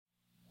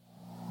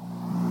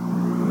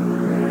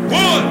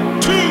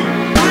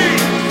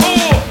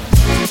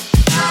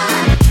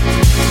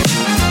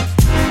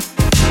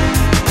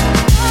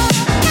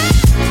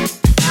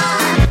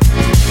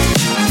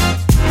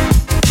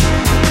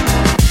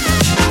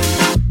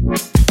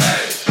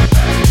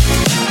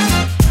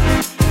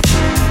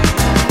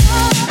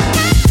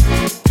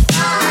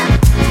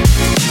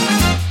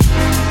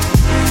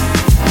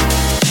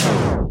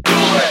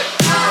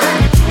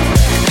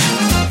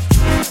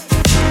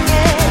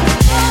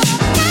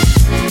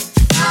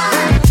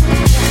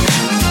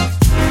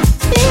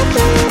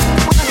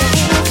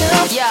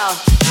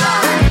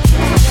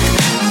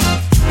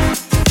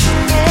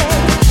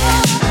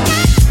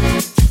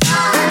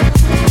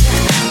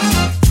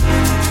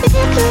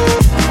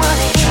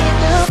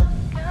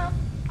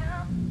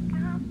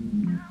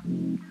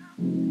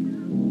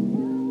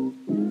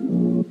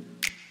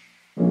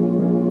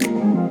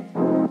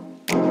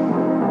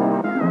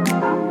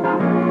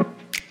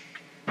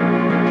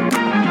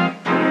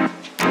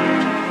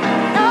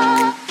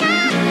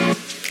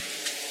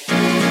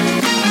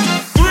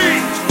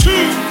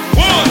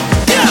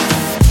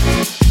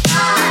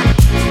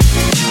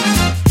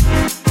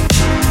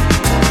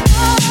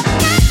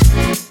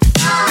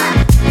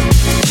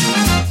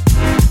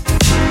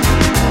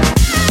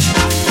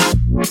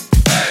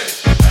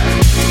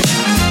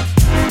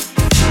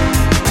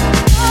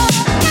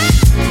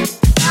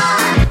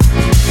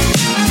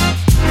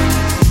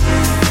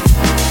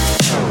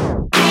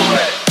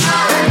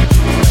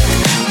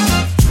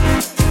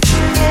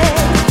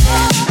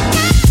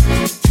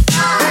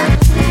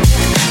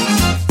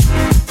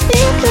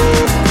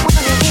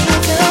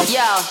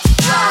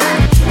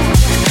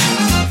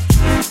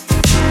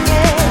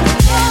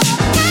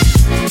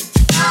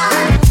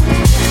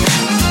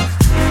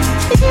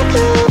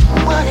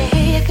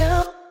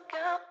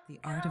The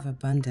Art of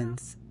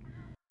Abundance.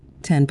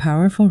 10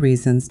 Powerful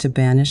Reasons to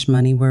Banish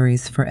Money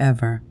Worries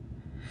Forever.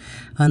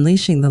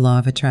 Unleashing the Law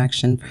of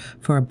Attraction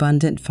for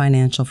Abundant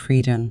Financial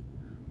Freedom.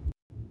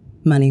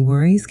 Money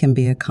worries can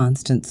be a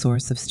constant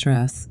source of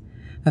stress,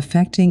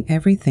 affecting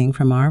everything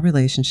from our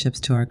relationships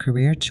to our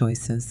career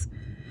choices.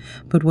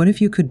 But what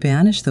if you could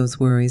banish those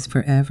worries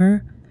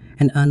forever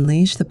and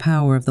unleash the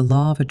power of the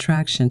law of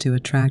attraction to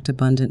attract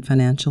abundant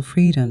financial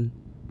freedom?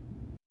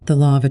 The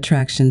law of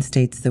attraction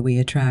states that we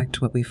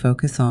attract what we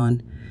focus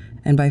on,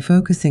 and by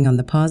focusing on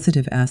the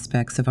positive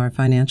aspects of our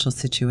financial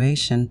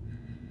situation,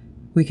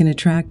 we can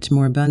attract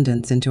more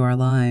abundance into our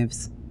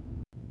lives.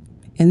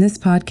 In this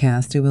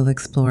podcast, we will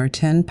explore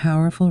 10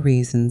 powerful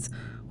reasons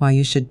why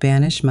you should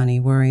banish money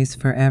worries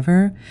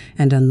forever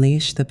and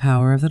unleash the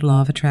power of the law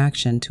of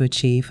attraction to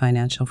achieve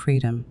financial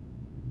freedom.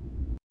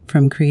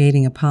 From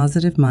creating a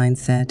positive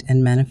mindset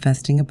and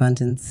manifesting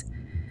abundance,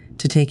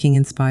 to taking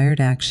inspired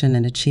action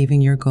and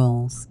achieving your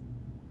goals.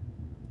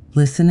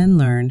 Listen and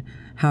learn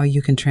how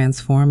you can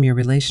transform your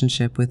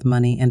relationship with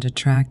money and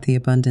attract the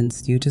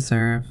abundance you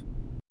deserve.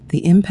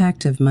 The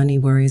impact of money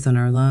worries on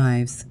our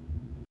lives.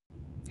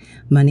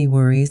 Money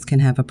worries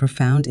can have a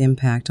profound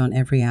impact on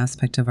every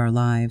aspect of our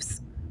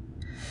lives.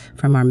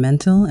 From our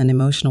mental and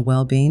emotional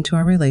well-being to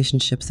our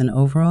relationships and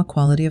overall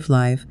quality of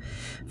life,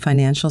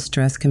 financial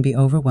stress can be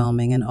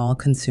overwhelming and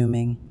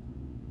all-consuming.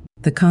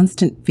 The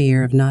constant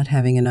fear of not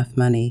having enough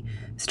money,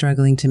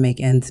 struggling to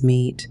make ends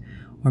meet,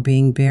 or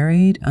being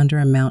buried under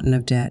a mountain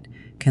of debt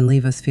can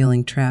leave us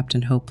feeling trapped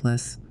and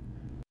hopeless.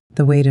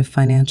 The weight of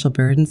financial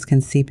burdens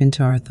can seep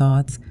into our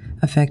thoughts,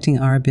 affecting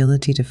our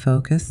ability to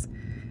focus,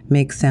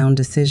 make sound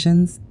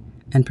decisions,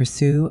 and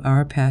pursue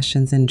our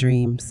passions and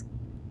dreams.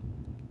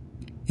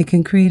 It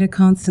can create a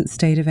constant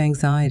state of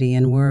anxiety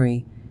and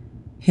worry,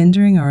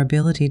 hindering our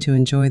ability to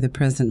enjoy the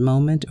present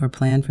moment or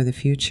plan for the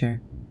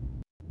future.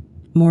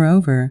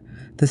 Moreover,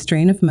 the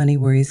strain of money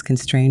worries can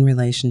strain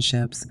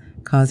relationships,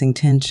 causing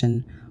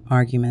tension,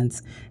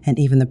 arguments, and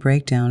even the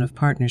breakdown of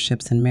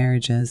partnerships and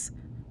marriages.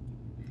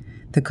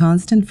 The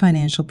constant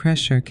financial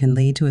pressure can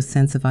lead to a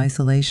sense of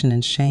isolation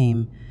and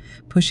shame,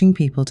 pushing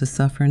people to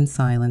suffer in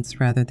silence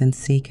rather than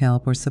seek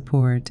help or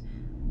support.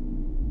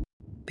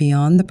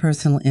 Beyond the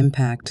personal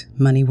impact,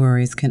 money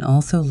worries can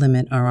also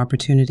limit our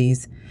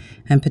opportunities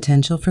and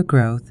potential for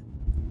growth.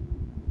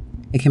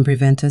 It can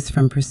prevent us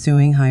from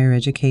pursuing higher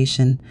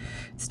education,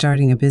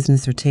 starting a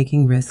business, or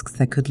taking risks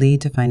that could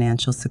lead to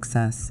financial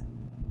success.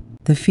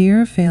 The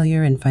fear of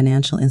failure and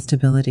financial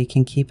instability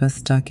can keep us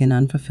stuck in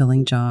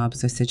unfulfilling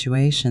jobs or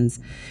situations,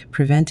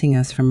 preventing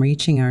us from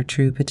reaching our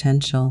true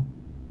potential.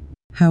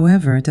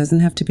 However, it doesn't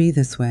have to be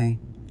this way.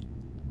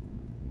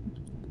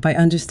 By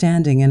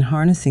understanding and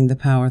harnessing the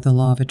power of the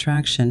law of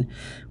attraction,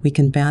 we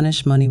can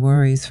banish money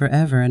worries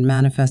forever and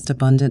manifest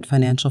abundant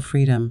financial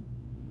freedom.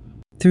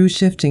 Through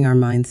shifting our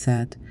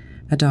mindset,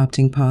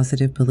 adopting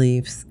positive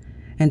beliefs,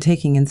 and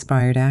taking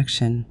inspired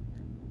action,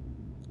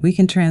 we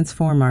can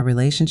transform our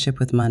relationship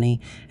with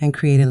money and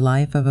create a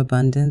life of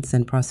abundance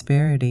and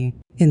prosperity.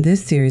 In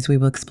this series, we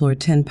will explore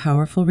 10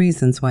 powerful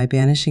reasons why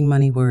banishing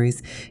money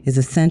worries is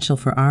essential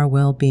for our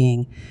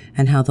well-being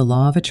and how the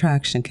law of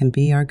attraction can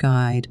be our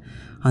guide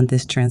on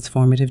this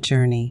transformative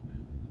journey.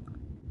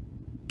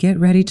 Get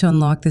ready to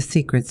unlock the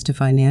secrets to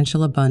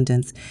financial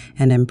abundance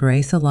and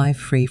embrace a life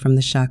free from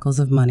the shackles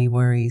of money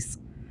worries.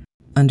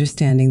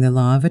 Understanding the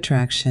law of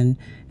attraction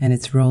and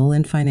its role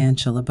in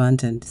financial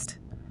abundance.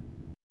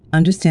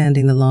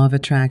 Understanding the law of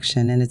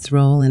attraction and its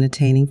role in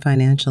attaining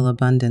financial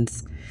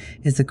abundance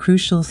is a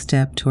crucial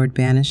step toward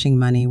banishing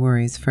money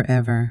worries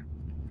forever.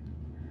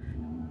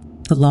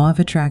 The law of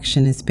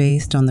attraction is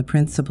based on the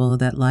principle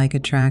that like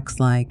attracts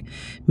like,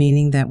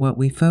 meaning that what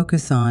we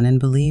focus on and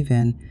believe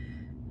in,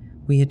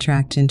 we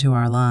attract into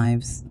our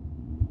lives.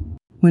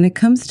 When it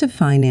comes to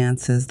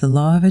finances, the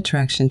law of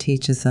attraction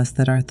teaches us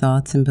that our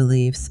thoughts and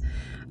beliefs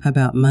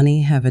about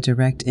money have a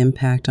direct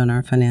impact on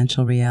our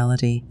financial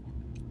reality.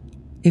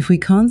 If we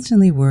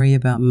constantly worry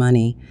about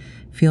money,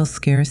 feel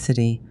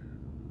scarcity,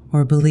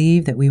 or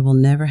believe that we will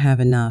never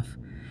have enough,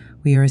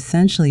 we are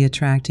essentially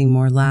attracting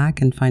more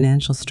lack and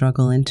financial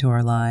struggle into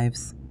our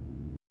lives.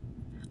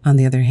 On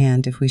the other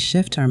hand, if we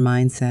shift our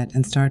mindset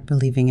and start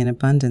believing in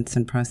abundance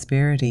and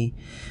prosperity,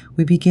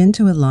 we begin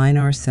to align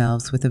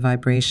ourselves with the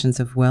vibrations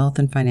of wealth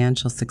and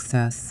financial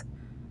success.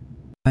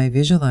 By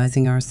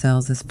visualizing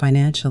ourselves as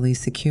financially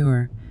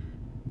secure,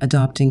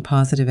 adopting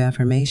positive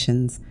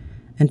affirmations,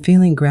 and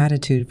feeling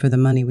gratitude for the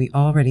money we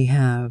already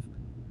have,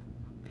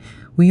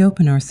 we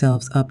open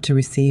ourselves up to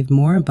receive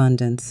more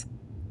abundance.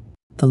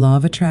 The law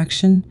of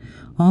attraction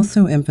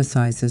also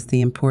emphasizes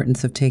the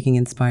importance of taking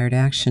inspired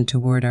action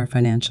toward our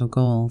financial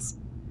goals.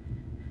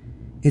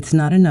 It's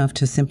not enough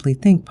to simply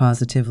think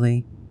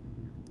positively.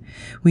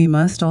 We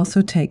must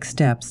also take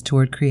steps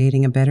toward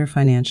creating a better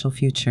financial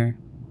future.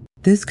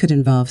 This could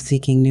involve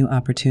seeking new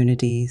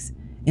opportunities,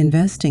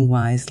 investing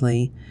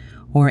wisely,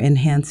 or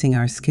enhancing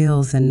our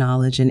skills and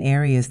knowledge in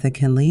areas that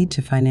can lead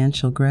to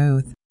financial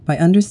growth. By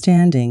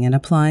understanding and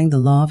applying the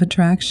law of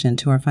attraction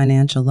to our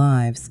financial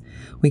lives,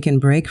 we can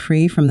break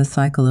free from the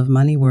cycle of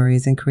money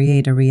worries and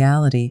create a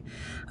reality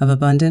of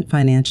abundant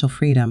financial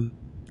freedom.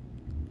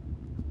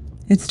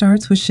 It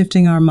starts with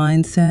shifting our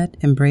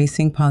mindset,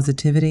 embracing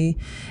positivity,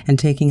 and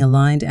taking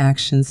aligned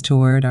actions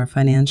toward our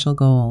financial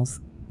goals.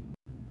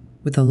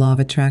 With the law of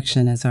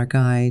attraction as our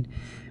guide,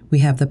 we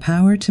have the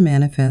power to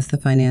manifest the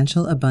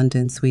financial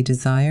abundance we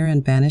desire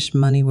and banish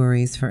money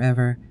worries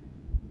forever.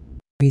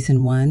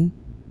 Reason 1.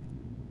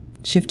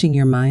 Shifting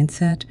your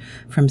mindset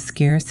from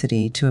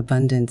scarcity to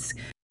abundance.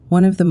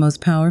 One of the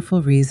most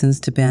powerful reasons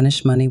to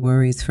banish money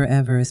worries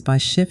forever is by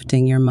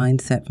shifting your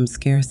mindset from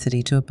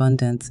scarcity to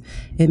abundance.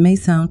 It may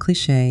sound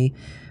cliche,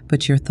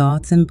 but your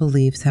thoughts and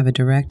beliefs have a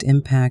direct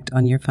impact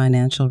on your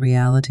financial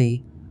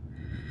reality.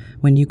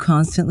 When you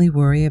constantly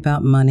worry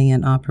about money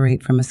and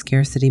operate from a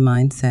scarcity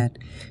mindset,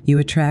 you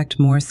attract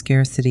more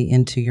scarcity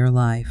into your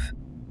life.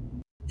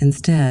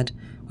 Instead,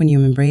 when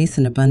you embrace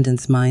an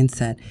abundance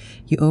mindset,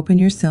 you open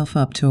yourself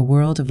up to a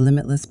world of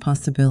limitless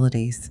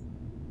possibilities.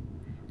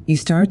 You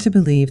start to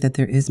believe that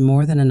there is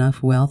more than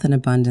enough wealth and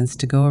abundance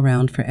to go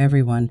around for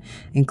everyone,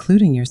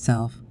 including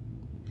yourself.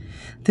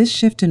 This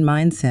shift in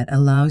mindset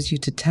allows you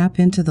to tap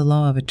into the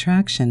law of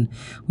attraction,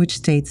 which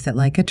states that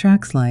like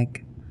attracts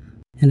like.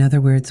 In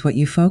other words, what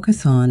you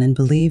focus on and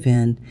believe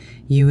in,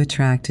 you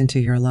attract into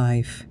your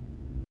life.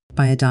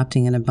 By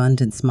adopting an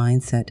abundance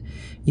mindset,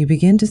 you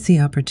begin to see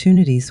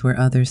opportunities where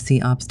others see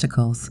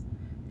obstacles.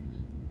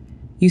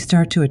 You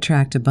start to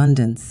attract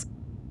abundance,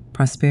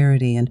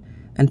 prosperity,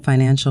 and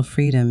financial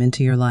freedom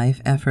into your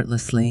life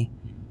effortlessly.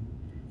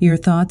 Your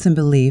thoughts and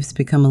beliefs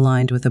become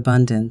aligned with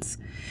abundance,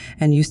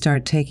 and you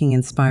start taking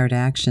inspired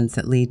actions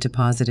that lead to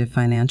positive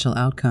financial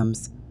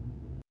outcomes.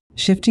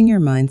 Shifting your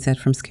mindset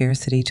from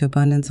scarcity to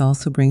abundance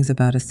also brings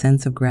about a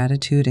sense of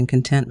gratitude and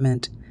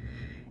contentment.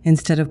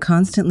 Instead of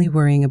constantly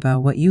worrying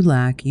about what you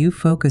lack, you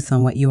focus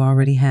on what you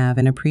already have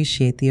and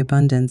appreciate the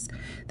abundance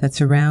that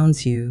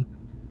surrounds you.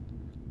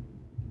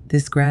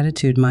 This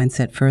gratitude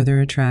mindset further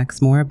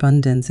attracts more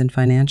abundance and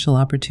financial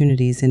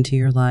opportunities into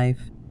your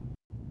life.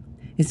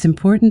 It's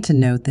important to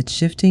note that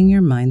shifting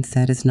your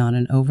mindset is not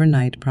an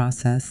overnight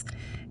process.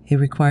 It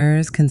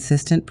requires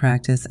consistent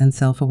practice and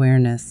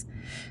self-awareness.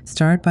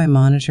 Start by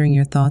monitoring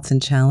your thoughts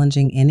and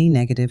challenging any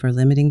negative or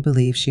limiting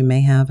beliefs you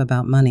may have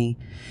about money.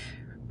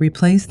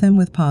 Replace them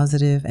with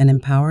positive and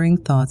empowering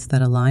thoughts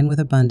that align with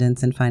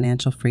abundance and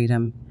financial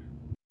freedom.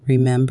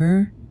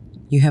 Remember,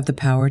 you have the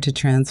power to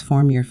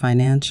transform your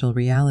financial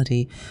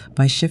reality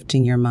by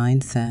shifting your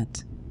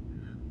mindset.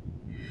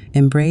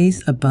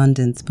 Embrace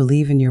abundance,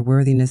 believe in your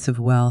worthiness of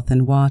wealth,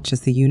 and watch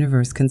as the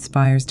universe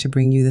conspires to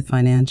bring you the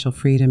financial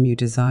freedom you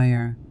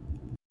desire.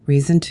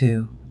 Reason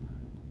 2.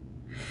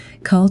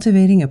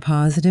 Cultivating a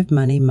positive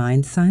money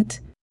mindset.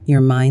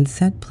 Your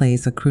mindset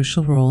plays a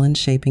crucial role in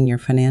shaping your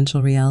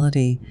financial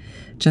reality.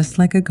 Just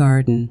like a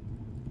garden,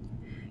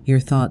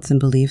 your thoughts and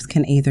beliefs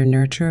can either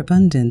nurture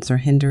abundance or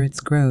hinder its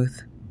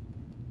growth.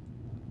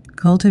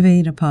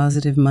 Cultivating a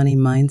positive money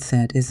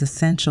mindset is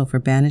essential for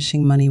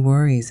banishing money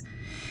worries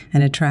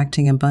and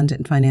attracting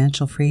abundant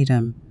financial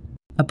freedom.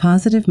 A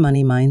positive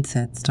money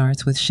mindset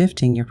starts with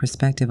shifting your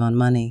perspective on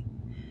money.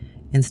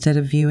 Instead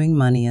of viewing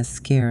money as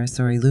scarce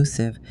or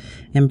elusive,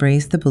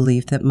 embrace the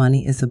belief that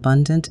money is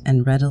abundant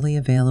and readily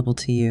available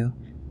to you.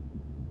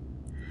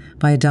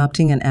 By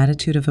adopting an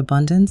attitude of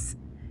abundance,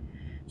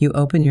 you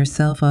open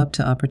yourself up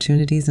to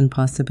opportunities and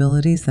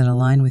possibilities that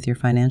align with your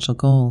financial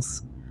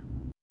goals.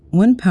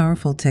 One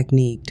powerful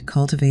technique to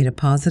cultivate a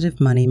positive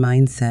money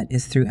mindset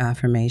is through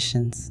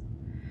affirmations.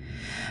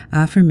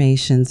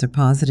 Affirmations are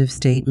positive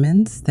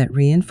statements that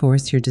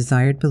reinforce your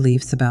desired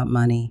beliefs about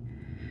money.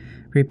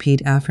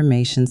 Repeat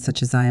affirmations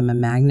such as "I am a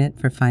magnet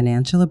for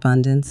financial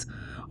abundance"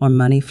 or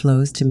 "money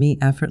flows to me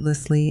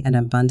effortlessly and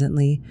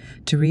abundantly"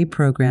 to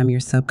reprogram your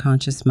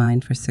subconscious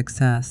mind for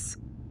success.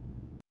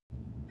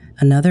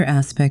 Another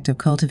aspect of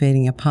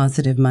cultivating a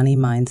positive money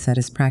mindset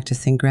is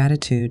practicing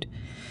gratitude.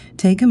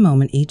 Take a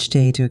moment each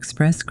day to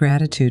express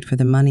gratitude for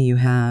the money you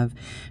have,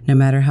 no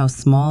matter how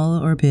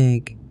small or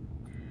big.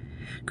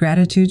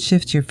 Gratitude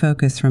shifts your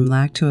focus from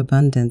lack to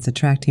abundance,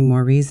 attracting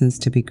more reasons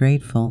to be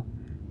grateful.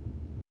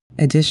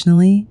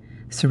 Additionally,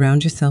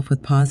 surround yourself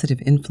with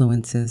positive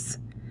influences.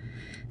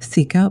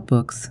 Seek out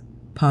books,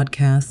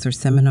 podcasts, or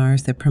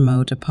seminars that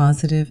promote a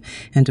positive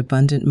and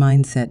abundant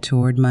mindset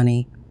toward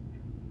money.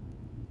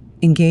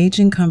 Engage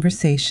in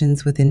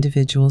conversations with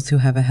individuals who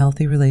have a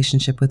healthy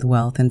relationship with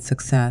wealth and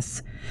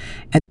success.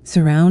 And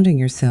surrounding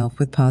yourself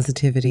with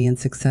positivity and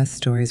success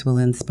stories will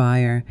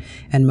inspire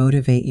and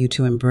motivate you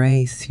to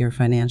embrace your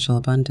financial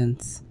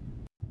abundance.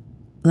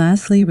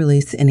 Lastly,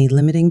 release any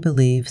limiting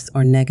beliefs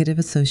or negative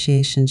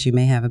associations you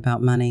may have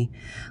about money.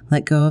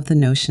 Let go of the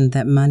notion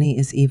that money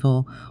is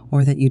evil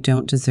or that you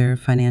don't deserve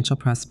financial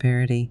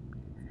prosperity.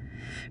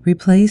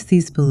 Replace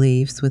these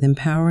beliefs with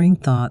empowering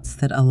thoughts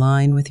that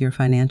align with your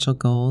financial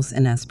goals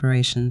and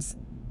aspirations.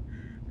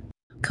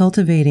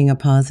 Cultivating a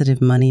positive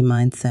money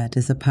mindset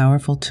is a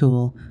powerful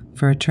tool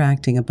for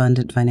attracting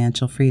abundant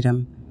financial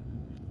freedom.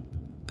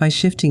 By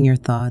shifting your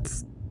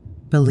thoughts,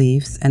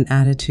 beliefs, and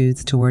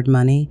attitudes toward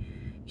money,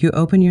 you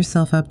open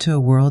yourself up to a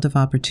world of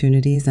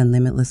opportunities and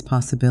limitless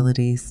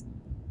possibilities.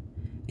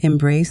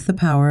 Embrace the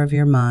power of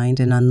your mind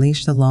and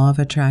unleash the law of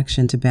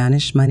attraction to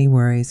banish money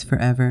worries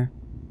forever.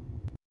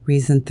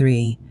 Reason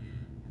 3.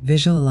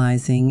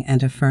 Visualizing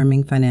and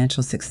affirming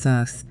financial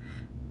success.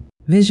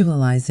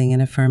 Visualizing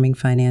and affirming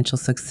financial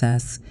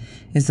success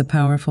is a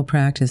powerful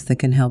practice that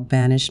can help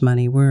banish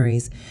money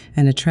worries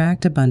and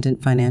attract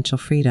abundant financial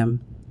freedom.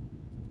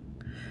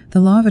 The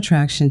law of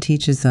attraction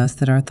teaches us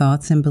that our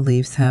thoughts and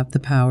beliefs have the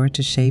power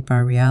to shape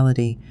our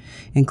reality,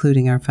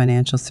 including our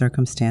financial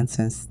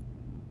circumstances.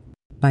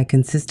 By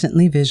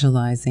consistently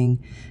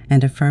visualizing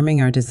and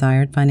affirming our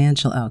desired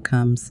financial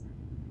outcomes,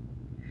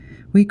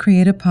 we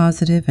create a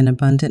positive and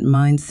abundant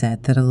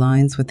mindset that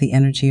aligns with the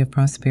energy of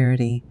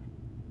prosperity.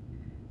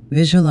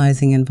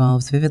 Visualizing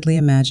involves vividly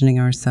imagining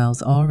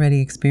ourselves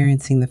already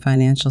experiencing the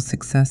financial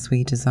success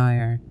we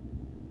desire.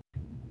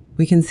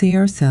 We can see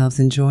ourselves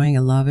enjoying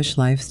a lavish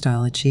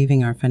lifestyle,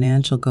 achieving our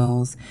financial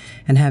goals,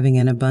 and having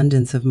an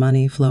abundance of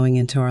money flowing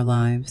into our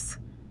lives.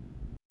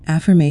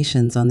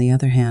 Affirmations, on the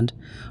other hand,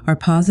 are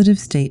positive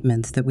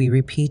statements that we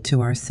repeat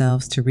to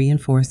ourselves to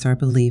reinforce our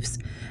beliefs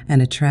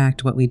and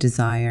attract what we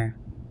desire.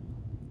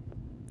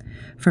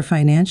 For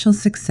financial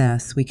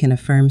success, we can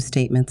affirm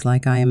statements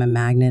like, "I am a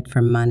magnet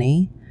for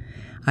money,"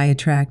 "I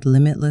attract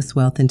limitless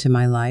wealth into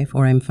my life,"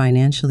 or "I'm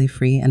financially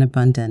free and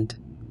abundant."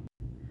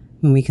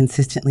 When we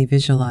consistently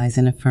visualize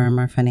and affirm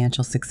our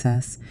financial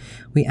success,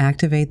 we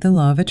activate the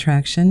law of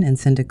attraction and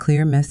send a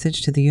clear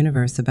message to the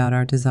universe about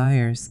our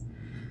desires.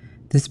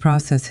 This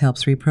process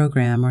helps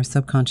reprogram our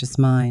subconscious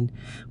mind,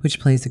 which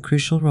plays a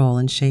crucial role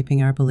in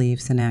shaping our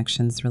beliefs and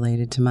actions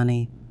related to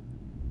money.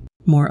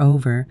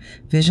 Moreover,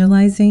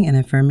 visualizing and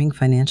affirming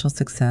financial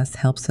success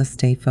helps us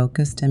stay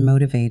focused and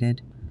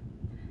motivated.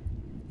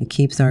 It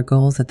keeps our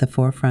goals at the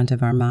forefront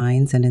of our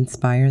minds and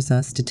inspires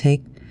us to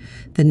take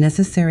the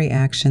necessary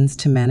actions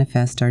to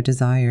manifest our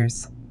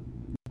desires.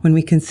 When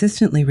we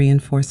consistently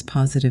reinforce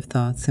positive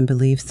thoughts and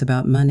beliefs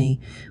about money,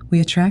 we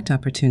attract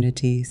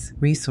opportunities,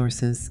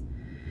 resources,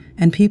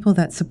 and people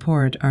that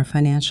support our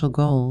financial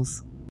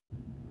goals.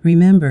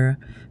 Remember,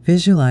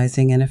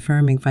 visualizing and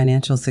affirming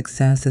financial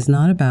success is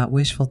not about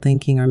wishful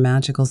thinking or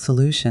magical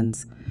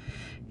solutions.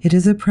 It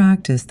is a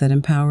practice that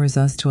empowers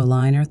us to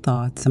align our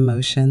thoughts,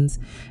 emotions,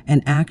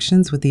 and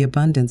actions with the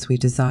abundance we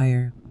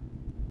desire.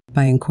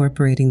 By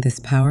incorporating this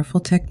powerful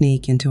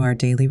technique into our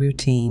daily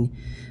routine,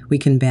 we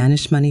can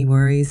banish money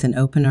worries and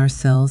open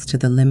ourselves to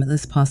the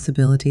limitless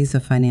possibilities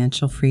of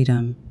financial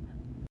freedom.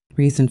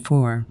 Reason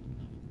 4.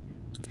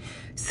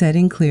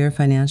 Setting clear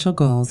financial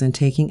goals and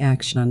taking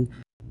action.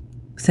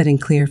 Setting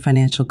clear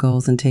financial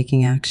goals and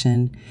taking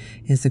action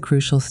is a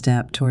crucial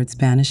step towards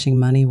banishing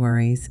money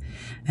worries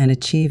and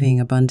achieving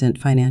abundant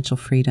financial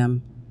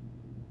freedom.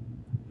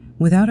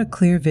 Without a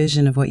clear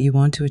vision of what you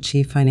want to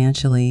achieve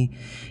financially,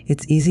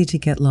 it's easy to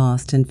get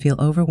lost and feel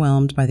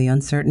overwhelmed by the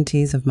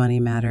uncertainties of money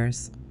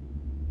matters.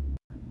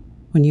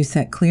 When you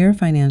set clear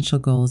financial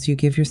goals, you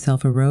give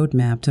yourself a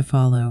roadmap to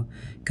follow,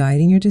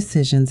 guiding your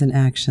decisions and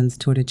actions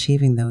toward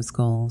achieving those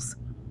goals.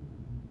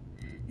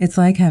 It's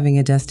like having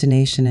a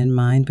destination in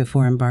mind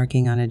before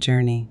embarking on a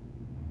journey.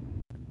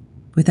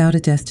 Without a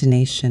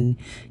destination,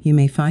 you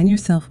may find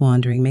yourself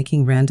wandering,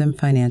 making random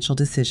financial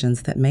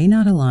decisions that may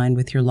not align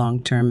with your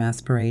long-term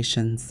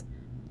aspirations.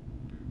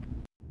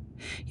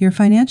 Your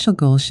financial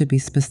goals should be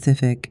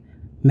specific,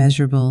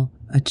 measurable,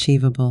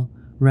 achievable,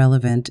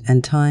 relevant,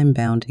 and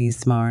time-bound. Be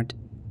smart.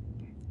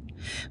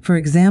 For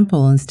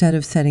example, instead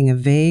of setting a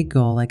vague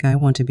goal like "I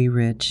want to be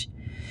rich,"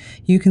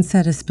 you can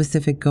set a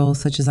specific goal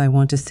such as "I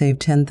want to save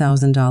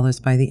 $10,000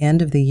 by the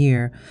end of the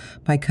year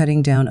by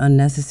cutting down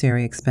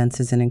unnecessary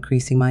expenses and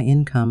increasing my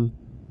income."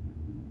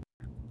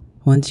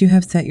 Once you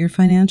have set your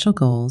financial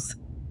goals,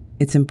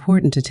 it's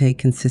important to take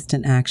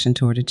consistent action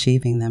toward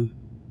achieving them.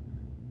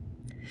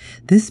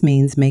 This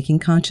means making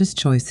conscious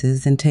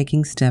choices and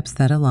taking steps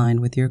that align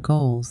with your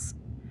goals.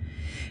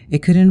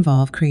 It could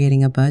involve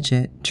creating a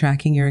budget,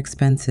 tracking your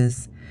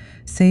expenses,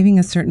 saving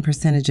a certain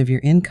percentage of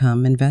your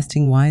income,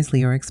 investing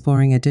wisely, or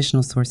exploring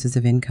additional sources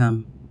of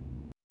income.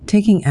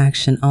 Taking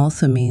action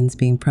also means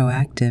being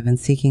proactive and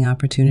seeking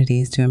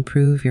opportunities to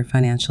improve your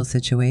financial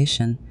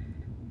situation.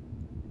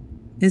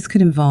 This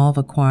could involve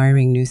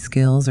acquiring new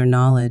skills or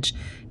knowledge,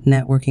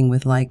 networking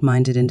with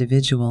like-minded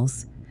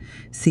individuals,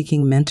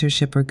 seeking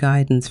mentorship or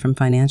guidance from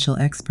financial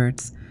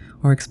experts,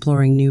 or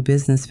exploring new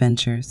business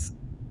ventures.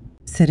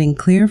 Setting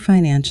clear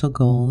financial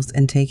goals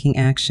and taking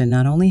action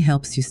not only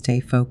helps you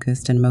stay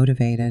focused and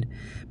motivated,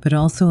 but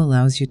also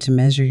allows you to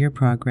measure your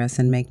progress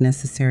and make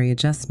necessary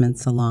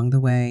adjustments along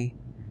the way.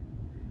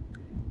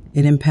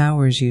 It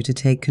empowers you to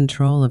take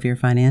control of your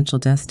financial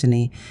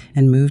destiny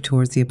and move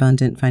towards the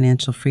abundant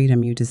financial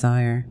freedom you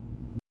desire.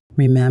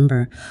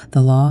 Remember,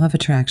 the law of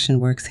attraction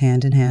works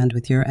hand in hand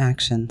with your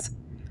actions.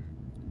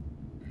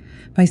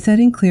 By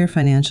setting clear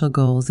financial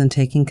goals and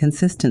taking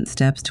consistent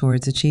steps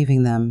towards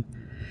achieving them,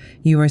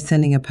 you are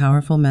sending a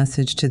powerful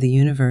message to the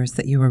universe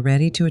that you are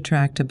ready to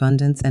attract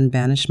abundance and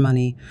banish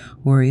money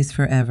worries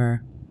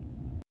forever.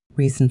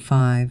 Reason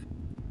 5.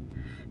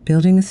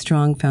 Building a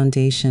strong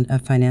foundation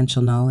of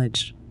financial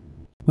knowledge.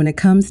 When it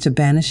comes to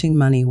banishing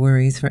money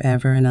worries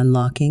forever and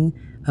unlocking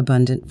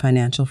abundant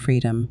financial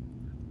freedom,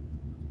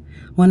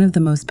 one of the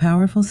most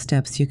powerful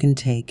steps you can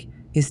take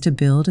is to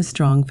build a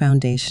strong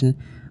foundation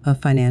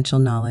of financial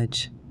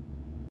knowledge.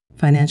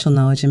 Financial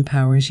knowledge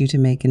empowers you to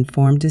make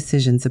informed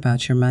decisions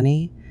about your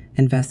money,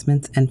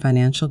 investments, and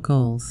financial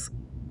goals.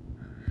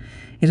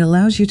 It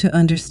allows you to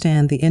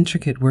understand the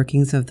intricate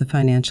workings of the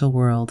financial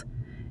world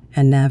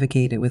and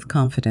navigate it with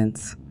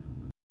confidence.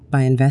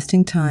 By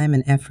investing time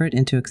and effort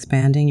into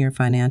expanding your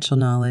financial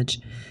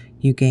knowledge,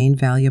 you gain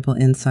valuable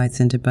insights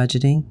into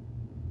budgeting,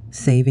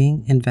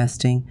 saving,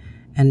 investing,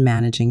 and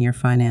managing your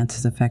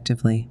finances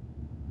effectively.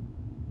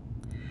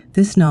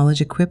 This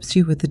knowledge equips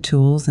you with the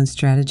tools and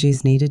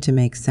strategies needed to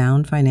make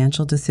sound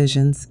financial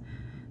decisions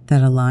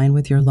that align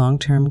with your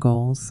long-term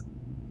goals.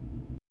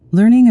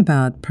 Learning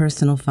about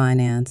personal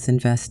finance,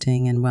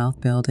 investing, and wealth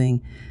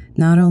building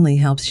not only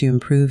helps you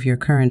improve your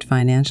current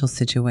financial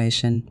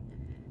situation,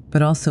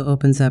 but also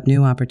opens up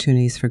new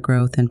opportunities for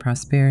growth and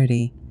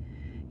prosperity.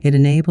 It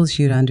enables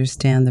you to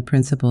understand the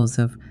principles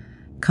of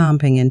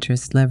compounding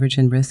interest, leverage,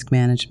 and risk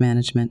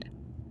management,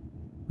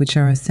 which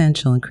are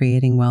essential in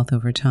creating wealth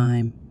over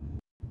time.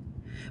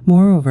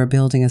 Moreover,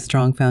 building a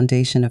strong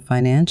foundation of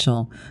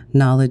financial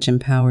knowledge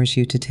empowers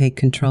you to take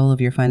control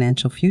of your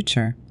financial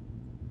future.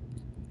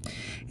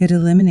 It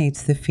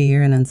eliminates the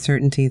fear and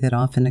uncertainty that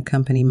often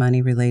accompany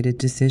money-related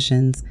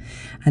decisions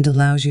and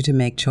allows you to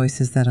make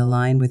choices that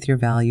align with your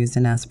values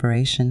and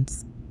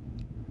aspirations.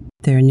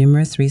 There are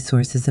numerous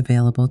resources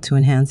available to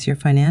enhance your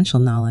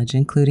financial knowledge,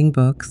 including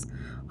books,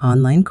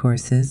 online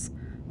courses,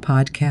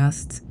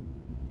 podcasts,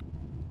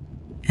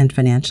 and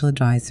financial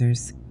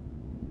advisors.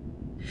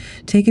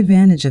 Take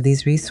advantage of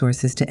these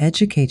resources to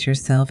educate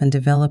yourself and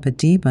develop a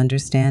deep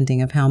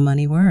understanding of how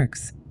money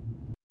works.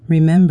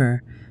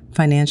 Remember,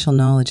 financial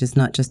knowledge is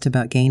not just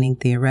about gaining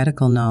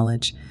theoretical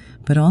knowledge,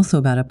 but also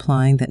about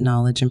applying that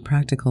knowledge in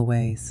practical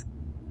ways.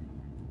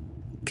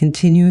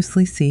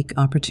 Continuously seek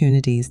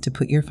opportunities to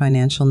put your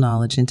financial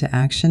knowledge into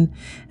action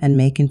and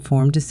make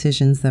informed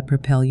decisions that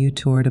propel you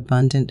toward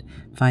abundant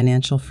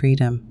financial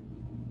freedom.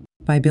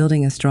 By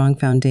building a strong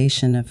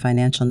foundation of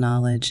financial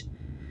knowledge,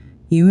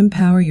 you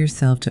empower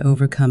yourself to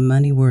overcome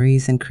money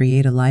worries and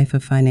create a life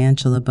of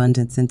financial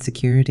abundance and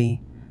security.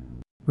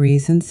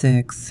 Reason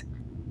 6.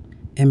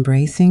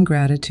 Embracing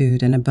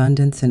gratitude and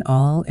abundance in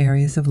all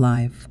areas of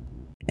life.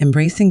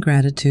 Embracing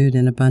gratitude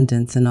and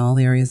abundance in all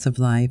areas of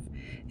life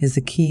is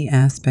a key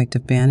aspect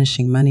of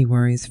banishing money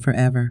worries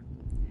forever.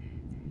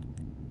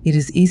 It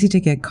is easy to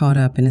get caught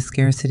up in a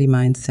scarcity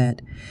mindset,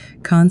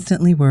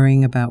 constantly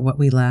worrying about what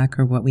we lack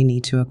or what we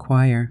need to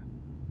acquire.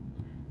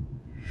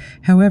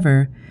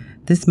 However,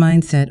 this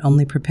mindset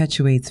only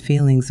perpetuates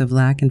feelings of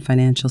lack and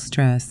financial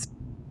stress.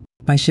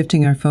 By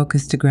shifting our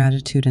focus to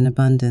gratitude and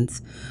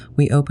abundance,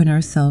 we open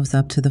ourselves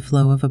up to the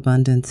flow of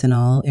abundance in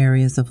all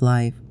areas of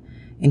life,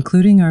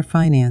 including our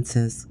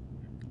finances.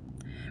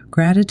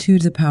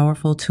 Gratitude is a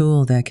powerful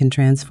tool that can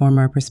transform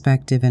our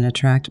perspective and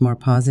attract more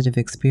positive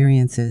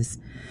experiences.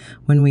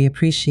 When we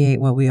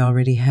appreciate what we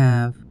already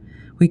have,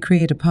 we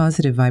create a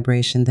positive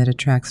vibration that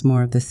attracts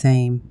more of the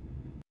same.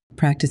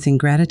 Practicing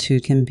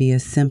gratitude can be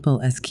as simple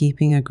as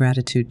keeping a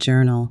gratitude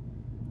journal,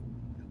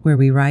 where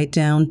we write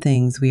down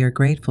things we are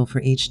grateful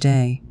for each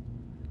day.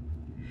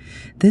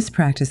 This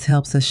practice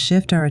helps us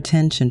shift our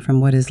attention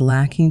from what is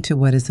lacking to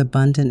what is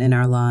abundant in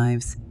our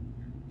lives.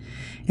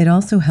 It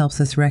also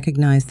helps us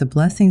recognize the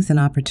blessings and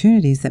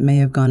opportunities that may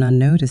have gone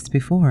unnoticed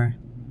before.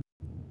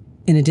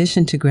 In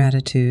addition to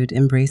gratitude,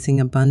 embracing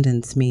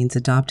abundance means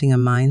adopting a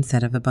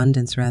mindset of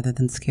abundance rather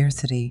than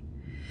scarcity.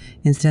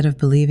 Instead of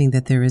believing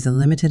that there is a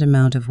limited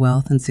amount of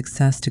wealth and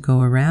success to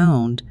go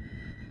around,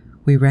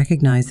 we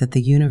recognize that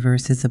the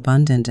universe is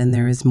abundant and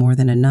there is more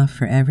than enough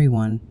for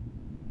everyone.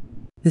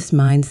 This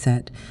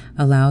mindset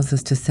allows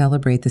us to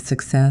celebrate the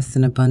success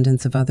and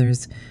abundance of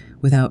others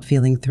without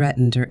feeling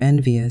threatened or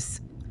envious.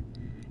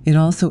 It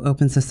also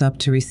opens us up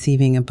to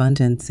receiving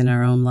abundance in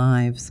our own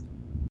lives.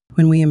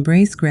 When we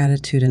embrace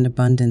gratitude and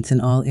abundance in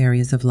all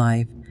areas of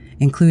life,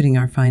 including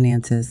our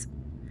finances,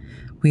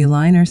 we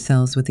align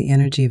ourselves with the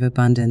energy of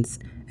abundance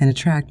and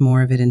attract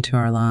more of it into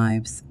our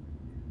lives.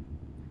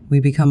 We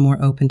become more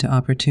open to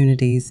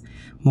opportunities,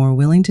 more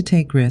willing to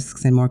take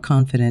risks, and more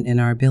confident in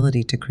our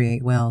ability to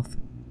create wealth.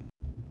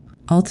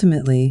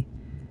 Ultimately,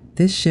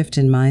 this shift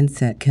in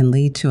mindset can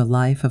lead to a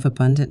life of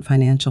abundant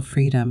financial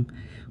freedom,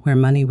 where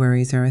money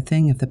worries are a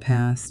thing of the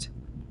past.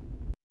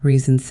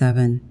 Reason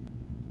 7.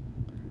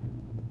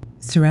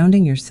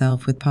 Surrounding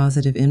yourself with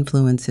positive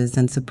influences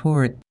and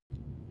support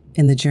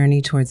in the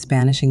journey towards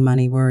banishing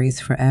money worries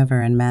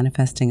forever and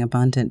manifesting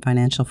abundant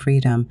financial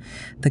freedom,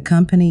 the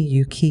company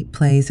you keep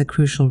plays a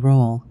crucial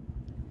role.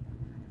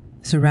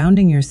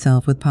 Surrounding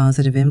yourself with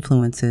positive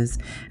influences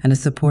and a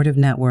supportive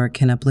network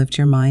can uplift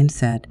your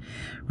mindset,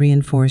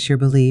 reinforce your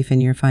belief in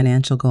your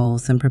financial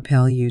goals, and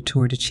propel you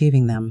toward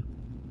achieving them.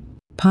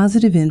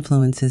 Positive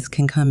influences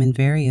can come in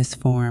various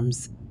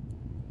forms.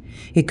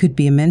 It could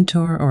be a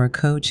mentor or a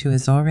coach who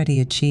has already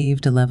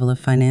achieved a level of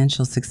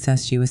financial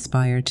success you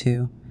aspire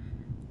to.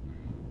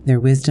 Their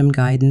wisdom,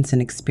 guidance,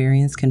 and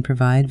experience can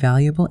provide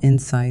valuable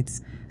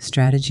insights,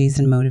 strategies,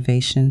 and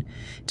motivation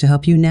to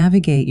help you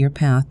navigate your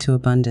path to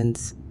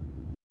abundance.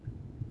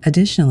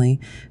 Additionally,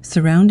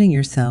 surrounding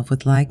yourself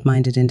with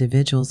like-minded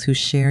individuals who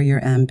share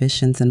your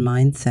ambitions and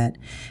mindset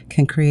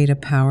can create a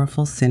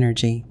powerful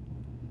synergy.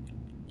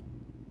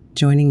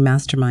 Joining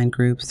mastermind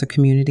groups or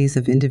communities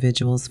of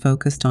individuals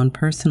focused on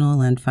personal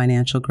and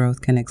financial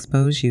growth can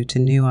expose you to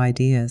new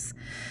ideas,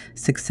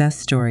 success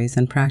stories,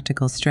 and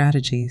practical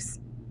strategies.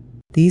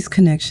 These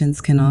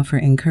connections can offer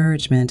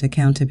encouragement,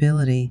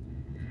 accountability,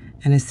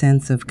 and a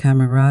sense of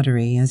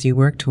camaraderie as you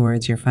work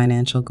towards your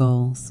financial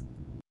goals.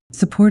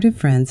 Supportive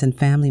friends and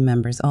family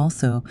members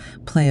also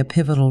play a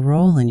pivotal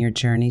role in your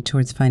journey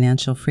towards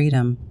financial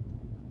freedom.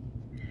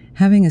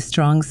 Having a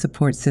strong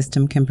support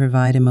system can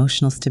provide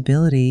emotional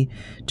stability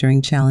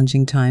during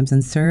challenging times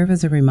and serve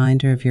as a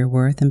reminder of your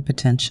worth and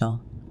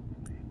potential.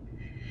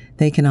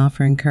 They can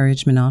offer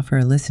encouragement, offer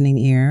a listening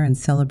ear, and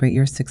celebrate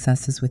your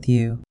successes with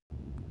you.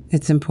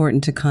 It's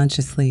important to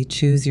consciously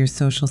choose your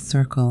social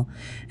circle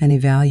and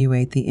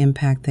evaluate the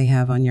impact they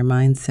have on your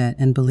mindset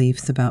and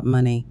beliefs about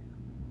money.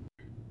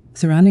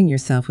 Surrounding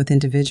yourself with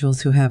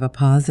individuals who have a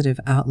positive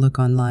outlook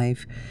on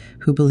life,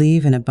 who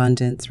believe in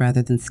abundance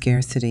rather than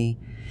scarcity,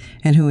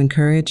 and who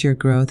encourage your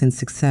growth and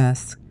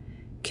success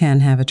can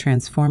have a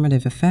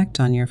transformative effect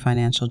on your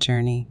financial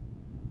journey.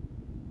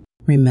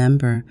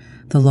 Remember,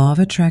 the law of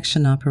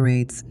attraction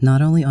operates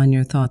not only on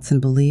your thoughts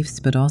and beliefs,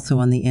 but also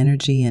on the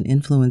energy and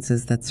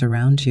influences that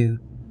surround you.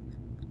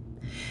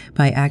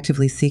 By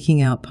actively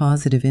seeking out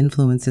positive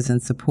influences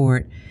and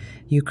support,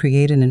 you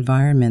create an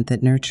environment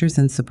that nurtures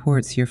and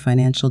supports your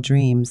financial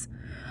dreams,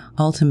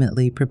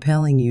 ultimately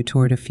propelling you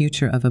toward a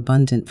future of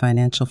abundant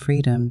financial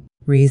freedom.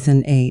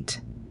 Reason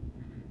 8.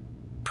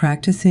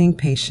 Practicing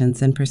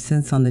patience and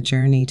persistence on the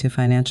journey to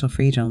financial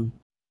freedom.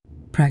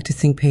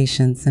 Practicing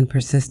patience and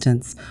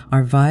persistence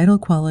are vital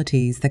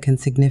qualities that can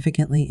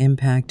significantly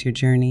impact your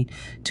journey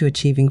to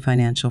achieving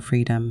financial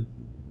freedom.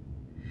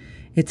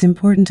 It's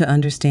important to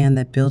understand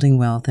that building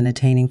wealth and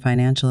attaining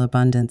financial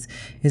abundance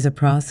is a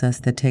process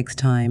that takes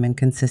time and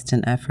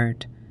consistent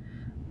effort.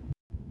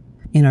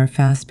 In our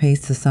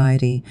fast-paced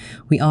society,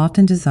 we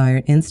often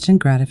desire instant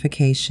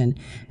gratification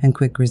and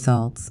quick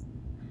results.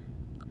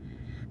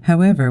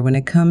 However, when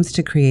it comes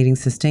to creating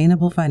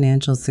sustainable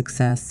financial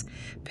success,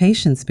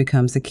 patience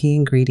becomes a key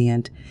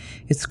ingredient.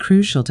 It's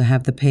crucial to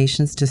have the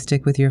patience to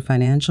stick with your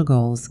financial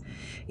goals,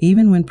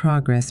 even when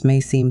progress may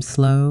seem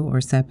slow or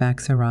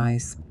setbacks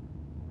arise.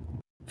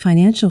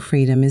 Financial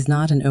freedom is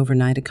not an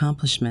overnight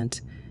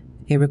accomplishment.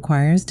 It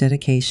requires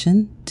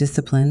dedication,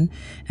 discipline,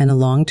 and a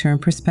long-term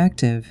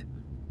perspective.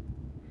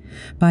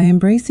 By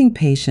embracing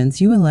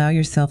patience, you allow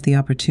yourself the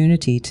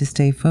opportunity to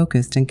stay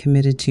focused and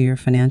committed to your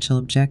financial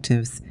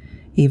objectives,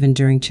 even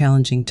during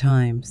challenging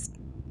times.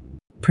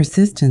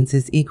 Persistence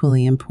is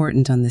equally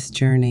important on this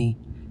journey.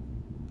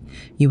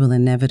 You will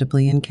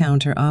inevitably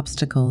encounter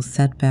obstacles,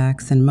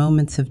 setbacks, and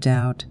moments of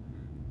doubt.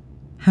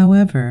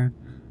 However,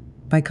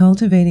 by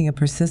cultivating a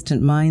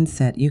persistent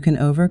mindset, you can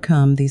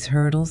overcome these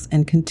hurdles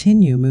and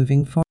continue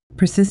moving forward.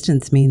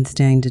 Persistence means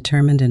staying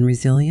determined and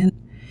resilient,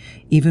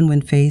 even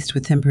when faced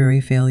with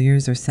temporary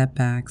failures or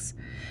setbacks.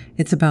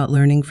 It's about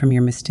learning from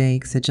your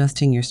mistakes,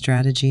 adjusting your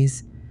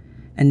strategies,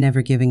 and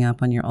never giving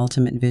up on your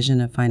ultimate vision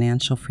of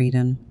financial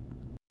freedom.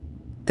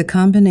 The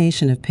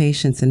combination of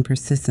patience and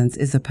persistence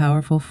is a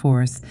powerful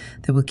force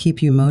that will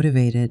keep you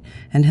motivated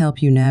and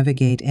help you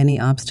navigate any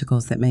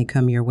obstacles that may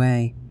come your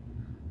way.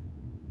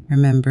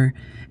 Remember,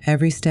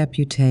 every step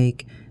you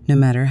take, no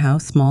matter how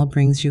small,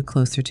 brings you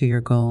closer to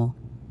your goal.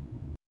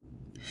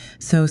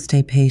 So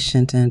stay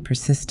patient and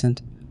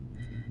persistent.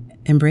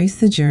 Embrace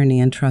the journey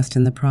and trust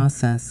in the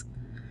process.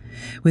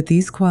 With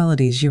these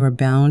qualities, you are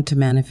bound to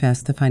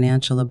manifest the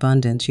financial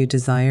abundance you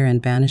desire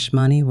and banish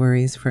money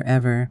worries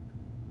forever.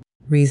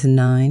 Reason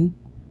 9.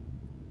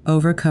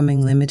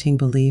 Overcoming limiting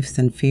beliefs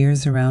and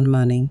fears around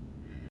money.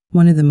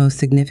 One of the most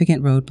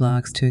significant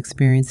roadblocks to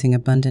experiencing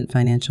abundant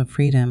financial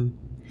freedom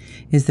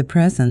is the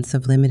presence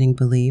of limiting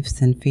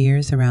beliefs and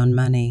fears around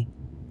money.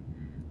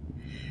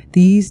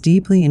 These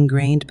deeply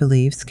ingrained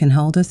beliefs can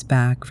hold us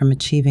back from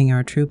achieving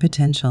our true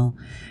potential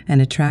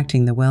and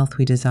attracting the wealth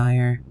we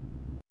desire.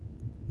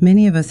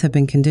 Many of us have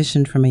been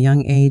conditioned from a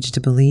young age to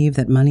believe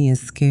that money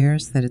is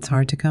scarce, that it's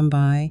hard to come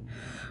by,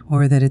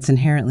 or that it's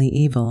inherently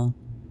evil.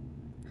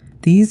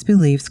 These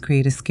beliefs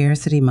create a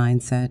scarcity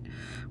mindset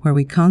where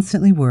we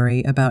constantly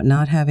worry about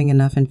not having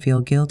enough and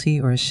feel guilty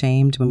or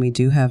ashamed when we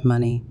do have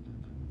money.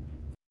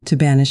 To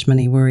banish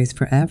money worries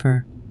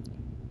forever,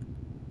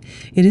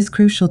 it is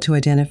crucial to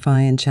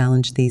identify and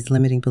challenge these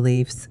limiting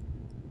beliefs.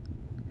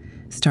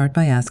 Start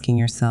by asking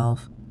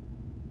yourself,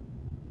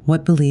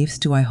 what beliefs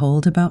do I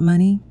hold about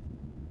money?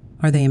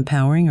 Are they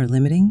empowering or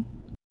limiting?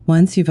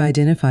 Once you've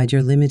identified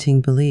your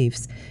limiting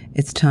beliefs,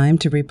 it's time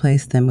to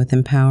replace them with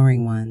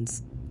empowering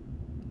ones.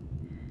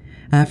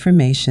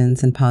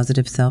 Affirmations and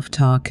positive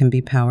self-talk can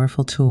be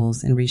powerful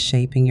tools in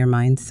reshaping your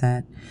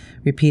mindset.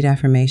 Repeat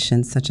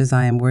affirmations such as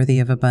I am worthy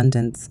of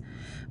abundance,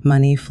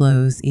 money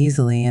flows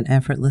easily and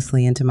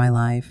effortlessly into my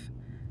life,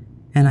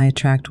 and I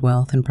attract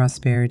wealth and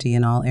prosperity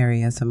in all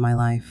areas of my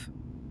life.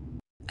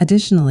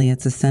 Additionally,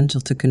 it's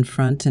essential to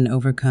confront and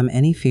overcome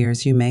any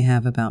fears you may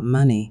have about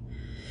money.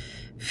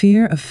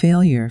 Fear of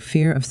failure,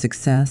 fear of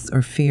success,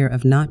 or fear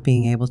of not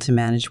being able to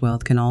manage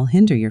wealth can all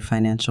hinder your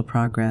financial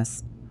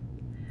progress.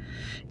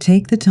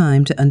 Take the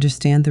time to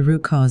understand the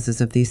root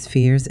causes of these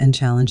fears and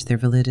challenge their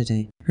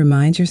validity.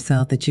 Remind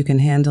yourself that you can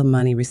handle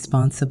money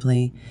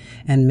responsibly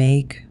and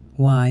make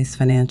wise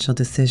financial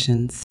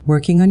decisions.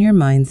 Working on your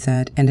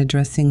mindset and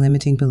addressing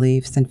limiting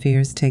beliefs and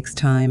fears takes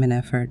time and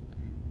effort.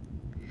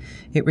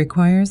 It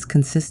requires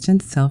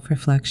consistent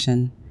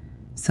self-reflection,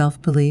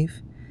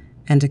 self-belief,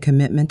 and a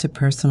commitment to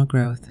personal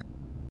growth.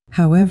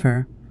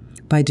 However,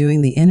 by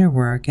doing the inner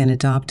work and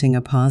adopting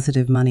a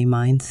positive money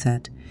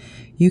mindset,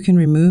 you can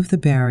remove the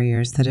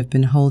barriers that have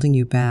been holding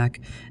you back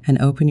and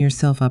open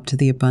yourself up to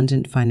the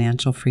abundant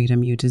financial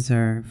freedom you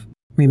deserve.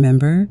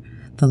 Remember,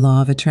 the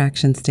law of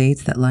attraction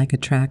states that like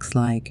attracts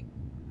like.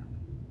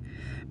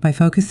 By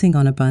focusing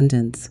on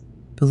abundance,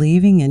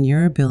 believing in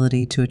your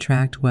ability to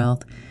attract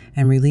wealth,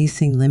 and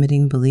releasing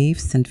limiting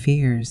beliefs and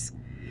fears,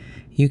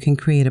 you can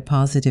create a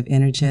positive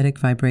energetic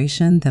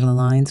vibration that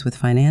aligns with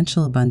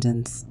financial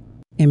abundance.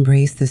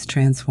 Embrace this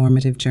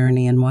transformative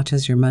journey and watch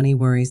as your money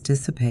worries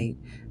dissipate,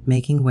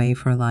 making way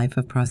for a life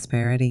of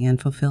prosperity and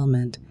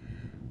fulfillment.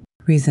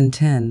 Reason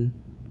 10.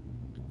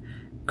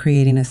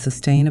 Creating a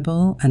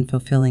sustainable and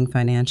fulfilling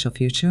financial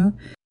future.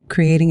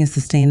 Creating a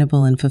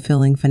sustainable and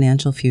fulfilling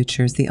financial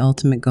future is the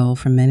ultimate goal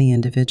for many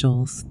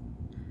individuals.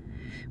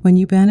 When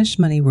you banish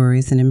money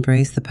worries and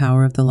embrace the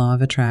power of the law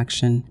of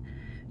attraction,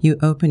 you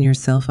open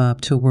yourself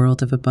up to a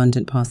world of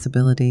abundant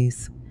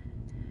possibilities.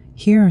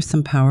 Here are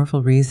some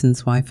powerful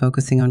reasons why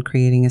focusing on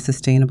creating a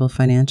sustainable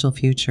financial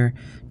future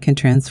can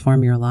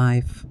transform your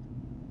life.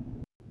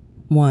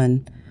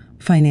 1.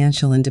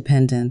 Financial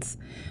independence.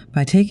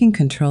 By taking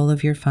control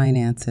of your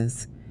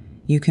finances,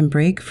 you can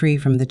break free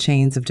from the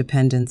chains of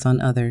dependence on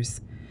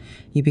others.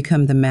 You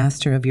become the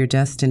master of your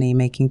destiny,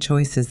 making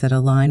choices that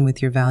align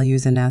with your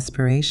values and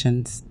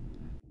aspirations.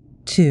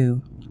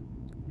 2.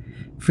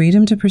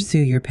 Freedom to pursue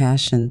your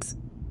passions.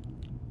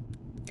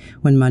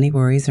 When money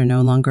worries are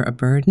no longer a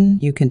burden,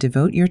 you can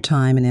devote your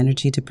time and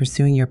energy to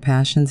pursuing your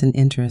passions and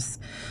interests,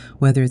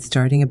 whether it's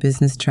starting a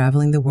business,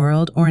 traveling the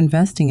world, or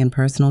investing in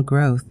personal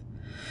growth.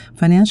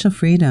 Financial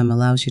freedom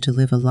allows you to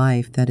live a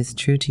life that is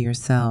true to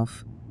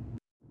yourself.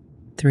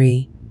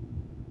 3.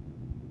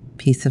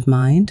 Peace of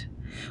mind.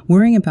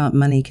 Worrying about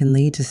money can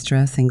lead to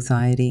stress,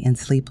 anxiety, and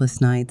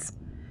sleepless nights.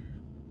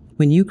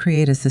 When you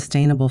create a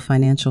sustainable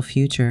financial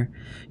future,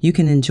 you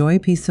can enjoy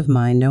peace of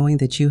mind knowing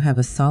that you have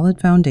a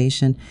solid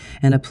foundation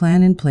and a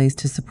plan in place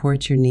to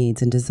support your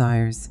needs and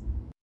desires.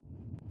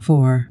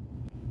 4.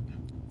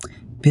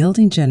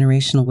 Building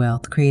generational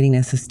wealth. Creating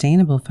a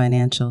sustainable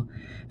financial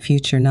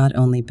future not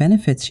only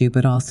benefits you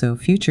but also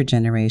future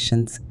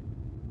generations.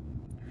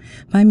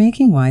 By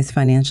making wise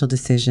financial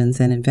decisions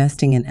and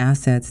investing in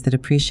assets that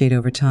appreciate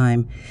over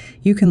time,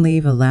 you can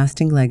leave a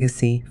lasting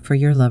legacy for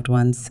your loved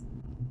ones.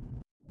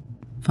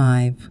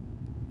 5.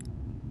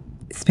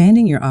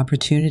 Expanding your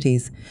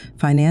opportunities.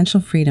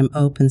 Financial freedom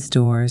opens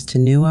doors to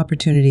new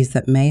opportunities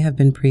that may have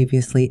been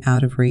previously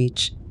out of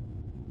reach.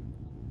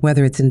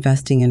 Whether it's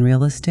investing in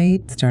real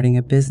estate, starting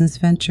a business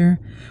venture,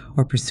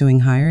 or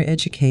pursuing higher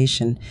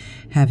education,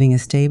 having a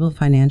stable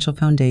financial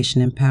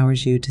foundation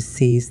empowers you to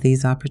seize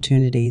these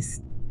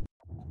opportunities.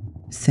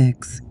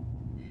 6.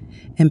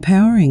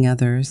 Empowering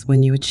others.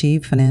 When you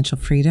achieve financial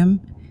freedom,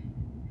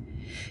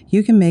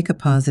 you can make a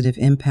positive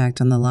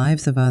impact on the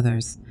lives of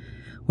others.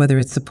 Whether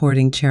it's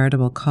supporting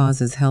charitable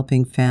causes,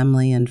 helping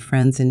family and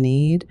friends in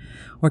need,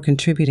 or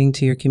contributing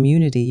to your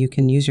community, you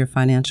can use your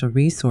financial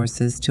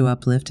resources to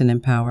uplift and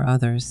empower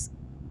others.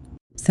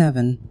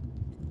 7.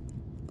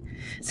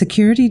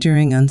 Security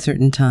during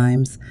uncertain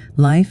times.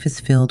 Life is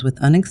filled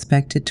with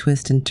unexpected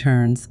twists and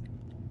turns.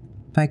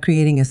 By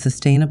creating a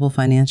sustainable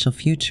financial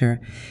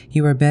future,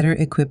 you are better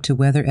equipped to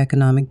weather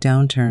economic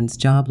downturns,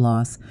 job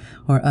loss,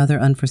 or other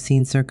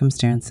unforeseen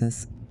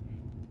circumstances.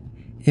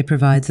 It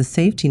provides a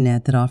safety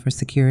net that offers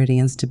security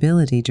and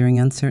stability during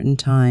uncertain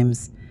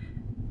times.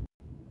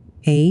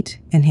 8.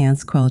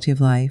 Enhanced quality of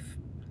life.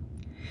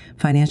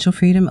 Financial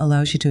freedom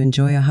allows you to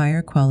enjoy a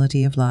higher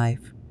quality of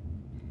life.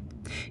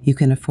 You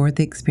can afford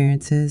the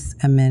experiences,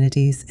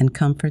 amenities, and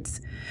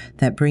comforts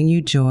that bring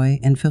you joy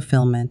and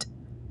fulfillment.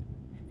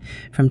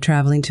 From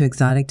traveling to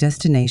exotic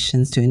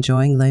destinations to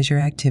enjoying leisure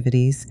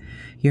activities,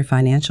 your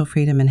financial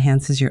freedom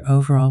enhances your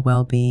overall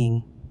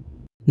well-being.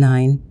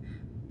 9.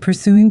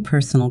 Pursuing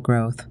personal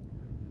growth.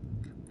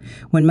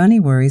 When money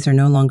worries are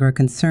no longer a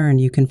concern,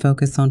 you can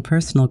focus on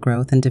personal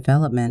growth and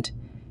development.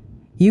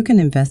 You can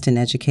invest in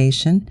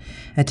education,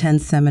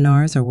 attend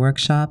seminars or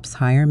workshops,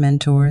 hire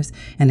mentors,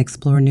 and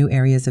explore new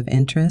areas of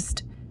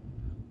interest.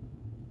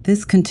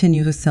 This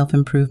continuous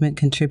self-improvement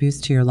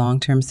contributes to your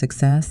long-term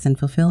success and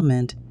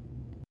fulfillment.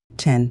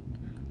 10.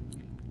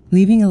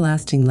 Leaving a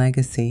lasting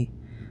legacy,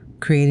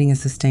 creating a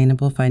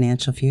sustainable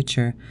financial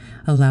future,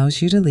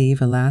 allows you to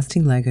leave a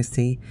lasting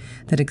legacy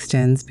that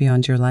extends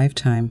beyond your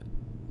lifetime.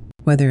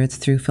 Whether it's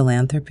through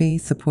philanthropy,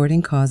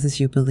 supporting causes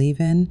you believe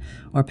in,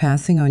 or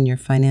passing on your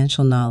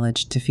financial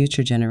knowledge to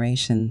future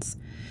generations,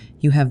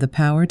 you have the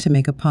power to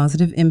make a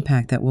positive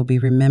impact that will be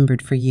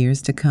remembered for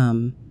years to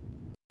come.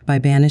 By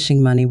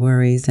banishing money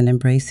worries and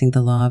embracing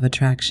the law of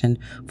attraction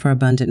for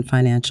abundant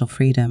financial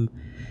freedom,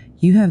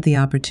 you have the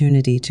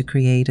opportunity to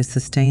create a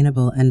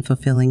sustainable and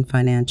fulfilling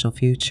financial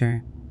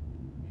future.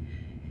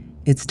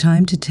 It's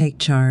time to take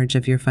charge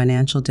of your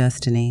financial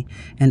destiny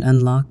and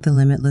unlock the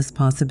limitless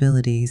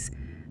possibilities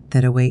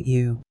that await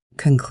you.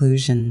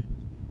 Conclusion.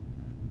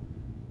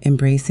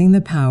 Embracing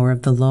the power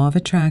of the law of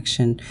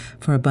attraction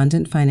for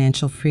abundant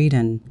financial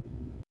freedom.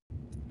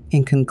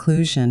 In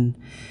conclusion,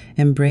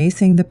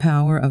 embracing the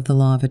power of the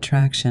law of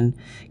attraction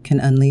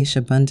can unleash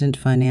abundant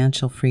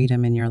financial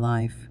freedom in your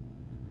life.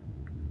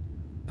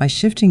 By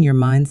shifting your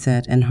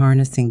mindset and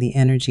harnessing the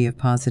energy of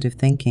positive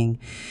thinking,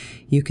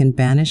 you can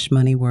banish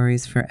money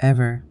worries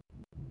forever.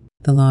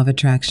 The law of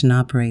attraction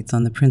operates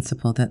on the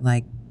principle that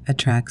like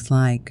attracts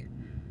like.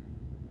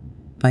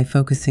 By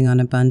focusing on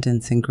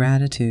abundance and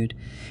gratitude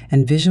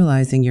and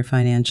visualizing your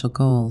financial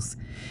goals,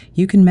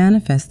 you can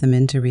manifest them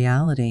into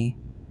reality.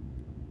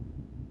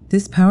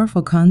 This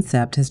powerful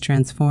concept has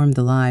transformed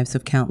the lives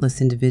of countless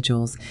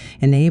individuals,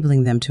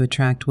 enabling them to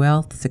attract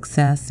wealth,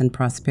 success, and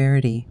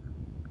prosperity.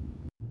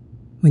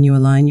 When you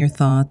align your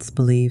thoughts,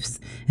 beliefs,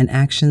 and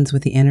actions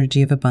with the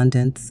energy of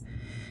abundance,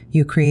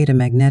 you create a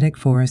magnetic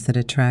force that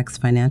attracts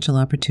financial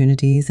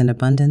opportunities and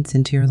abundance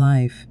into your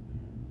life.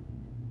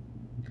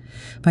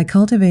 By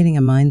cultivating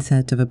a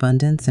mindset of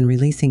abundance and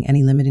releasing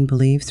any limiting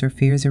beliefs or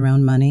fears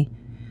around money,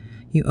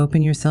 you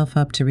open yourself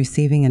up to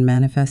receiving and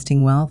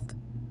manifesting wealth.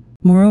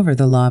 Moreover,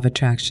 the law of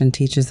attraction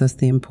teaches us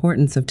the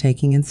importance of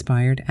taking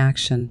inspired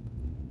action.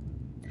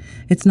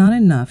 It's not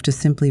enough to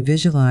simply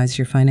visualize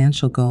your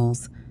financial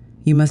goals.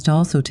 You must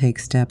also take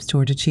steps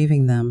toward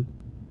achieving them.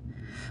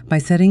 By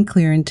setting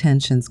clear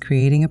intentions,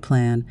 creating a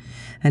plan,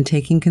 and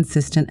taking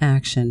consistent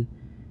action,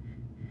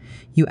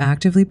 you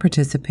actively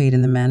participate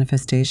in the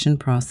manifestation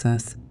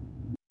process.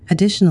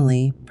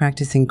 Additionally,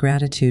 practicing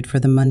gratitude for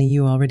the money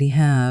you already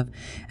have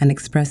and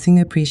expressing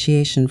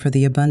appreciation for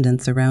the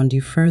abundance around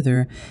you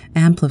further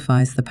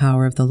amplifies the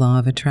power of the law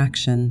of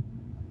attraction.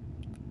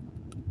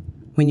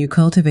 When you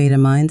cultivate a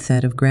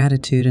mindset of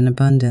gratitude and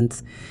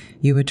abundance,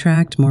 you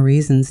attract more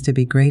reasons to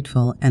be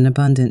grateful and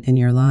abundant in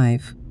your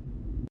life.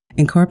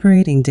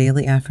 Incorporating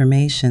daily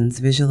affirmations,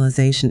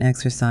 visualization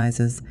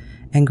exercises,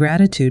 and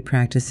gratitude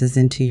practices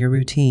into your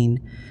routine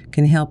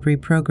can help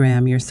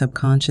reprogram your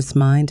subconscious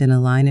mind and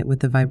align it with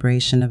the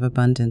vibration of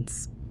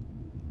abundance.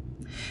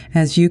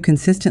 As you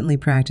consistently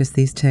practice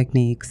these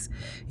techniques,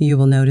 you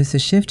will notice a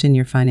shift in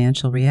your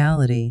financial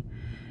reality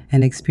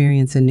and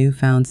experience a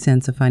newfound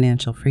sense of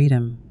financial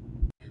freedom.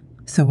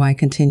 So why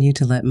continue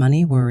to let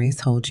money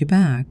worries hold you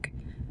back?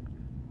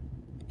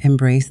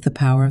 Embrace the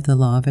power of the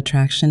law of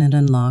attraction and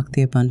unlock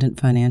the abundant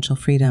financial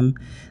freedom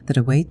that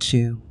awaits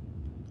you.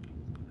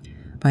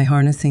 By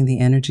harnessing the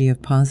energy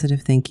of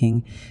positive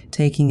thinking,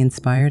 taking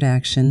inspired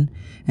action,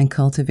 and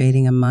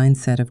cultivating a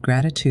mindset of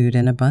gratitude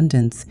and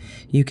abundance,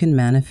 you can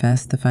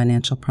manifest the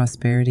financial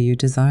prosperity you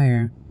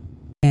desire.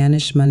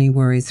 Banish money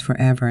worries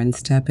forever and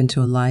step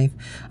into a life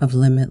of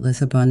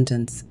limitless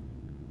abundance.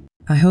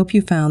 I hope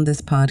you found this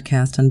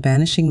podcast on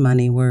banishing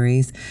money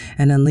worries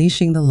and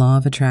unleashing the law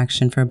of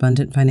attraction for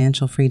abundant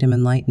financial freedom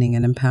enlightening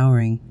and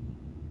empowering.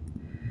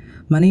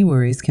 Money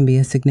worries can be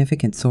a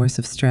significant source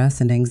of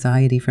stress and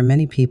anxiety for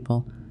many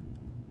people,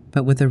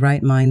 but with the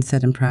right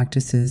mindset and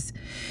practices,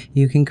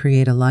 you can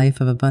create a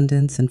life of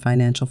abundance and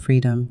financial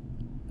freedom.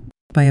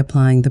 By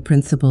applying the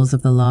principles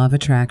of the law of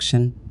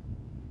attraction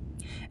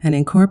and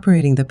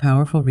incorporating the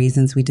powerful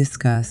reasons we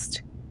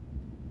discussed,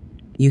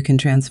 you can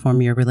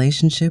transform your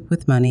relationship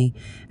with money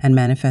and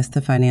manifest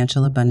the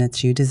financial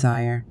abundance you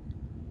desire.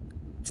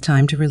 It's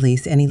time to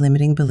release any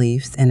limiting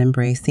beliefs and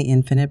embrace the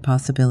infinite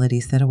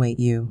possibilities that await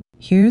you.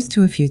 Here's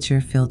to a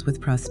future filled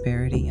with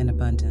prosperity and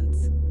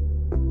abundance.